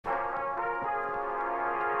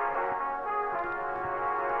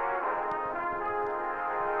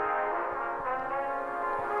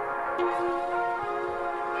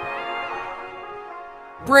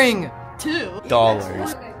Bring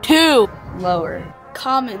dollars. Two. Lower.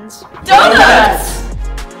 Commons. donuts!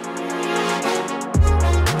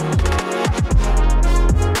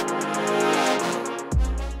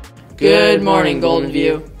 Good morning, Golden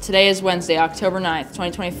View. Today is Wednesday, October 9th,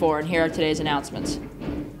 2024, and here are today's announcements.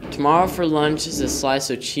 Tomorrow for lunch is a slice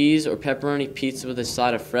of cheese or pepperoni pizza with a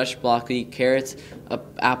side of fresh broccoli, carrots,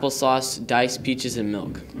 applesauce, diced peaches, and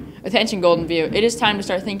milk. Attention, Golden View. It is time to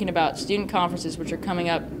start thinking about student conferences, which are coming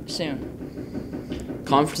up soon.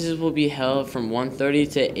 Conferences will be held from 1:30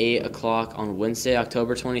 to 8 o'clock on Wednesday,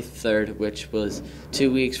 October 23rd, which was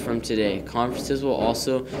 2 weeks from today. Conferences will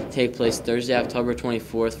also take place Thursday, October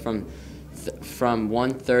 24th from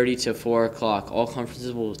 1:30 to 4 o'clock. All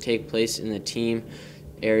conferences will take place in the team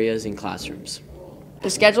areas and classrooms. To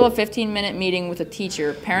schedule a 15-minute meeting with a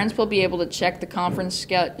teacher, parents will be able to check the conference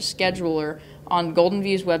scheduler on Golden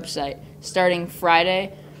View's website. Starting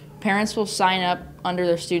Friday, parents will sign up under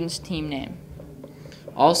their student's team name.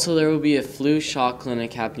 Also, there will be a flu shot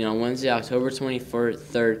clinic happening on Wednesday, October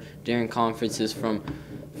 23rd during conferences from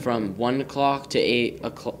 1 o'clock to 8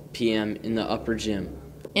 p.m. in the upper gym.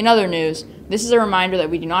 In other news, this is a reminder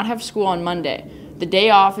that we do not have school on Monday. The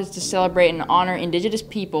day off is to celebrate and honor Indigenous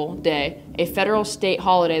People Day, a federal state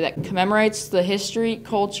holiday that commemorates the history,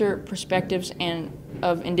 culture, perspectives, and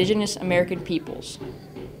of Indigenous American peoples.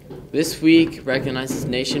 This week recognizes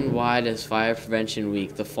nationwide as Fire Prevention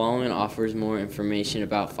Week. The following offers more information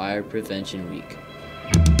about Fire Prevention Week.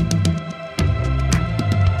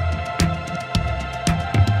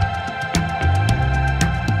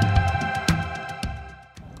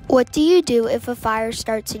 What do you do if a fire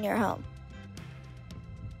starts in your home?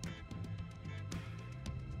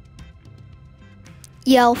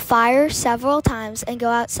 Yell fire several times and go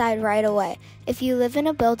outside right away. If you live in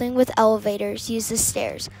a building with elevators, use the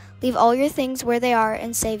stairs. Leave all your things where they are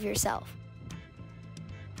and save yourself.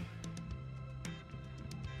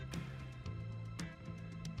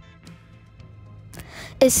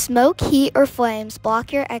 If smoke, heat, or flames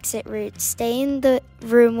block your exit route, stay in the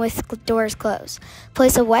room with doors closed.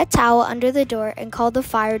 Place a wet towel under the door and call the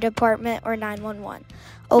fire department or 911.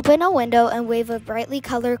 Open a window and wave a brightly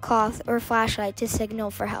colored cloth or flashlight to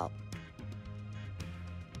signal for help.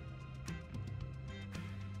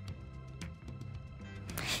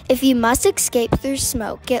 If you must escape through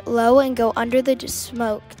smoke, get low and go under the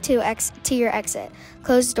smoke to your exit.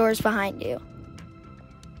 Close doors behind you.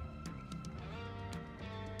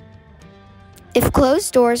 If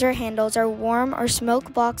closed doors or handles are warm or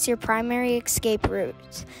smoke blocks your primary escape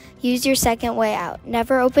routes, use your second way out.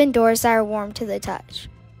 Never open doors that are warm to the touch.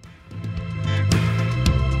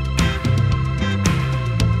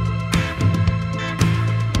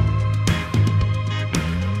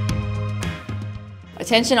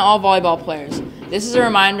 Attention all volleyball players. This is a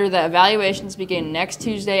reminder that evaluations begin next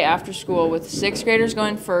Tuesday after school with 6th graders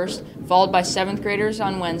going first, followed by 7th graders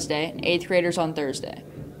on Wednesday and 8th graders on Thursday.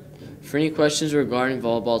 For any questions regarding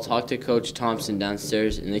volleyball, talk to Coach Thompson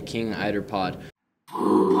downstairs in the King Eider pod.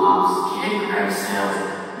 Blue Pops Kid Crab sales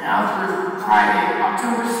now through Friday,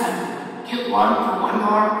 October 7th. Get one for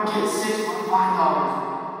 $1 or get 6 for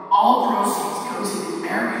 $5. All proceeds go to the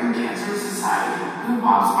American Cancer Society. Blue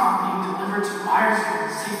Pops are being delivered to buyers for the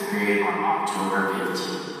 6th period on October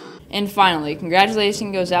 15th. And finally,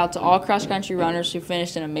 congratulations goes out to all cross-country runners who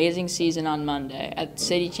finished an amazing season on Monday at the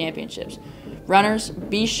City Championships. Runners,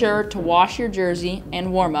 be sure to wash your jersey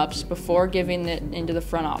and warm-ups before giving it into the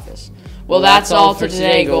front office. Well, that's all for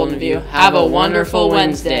today, Golden View. Have a wonderful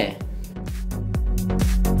Wednesday.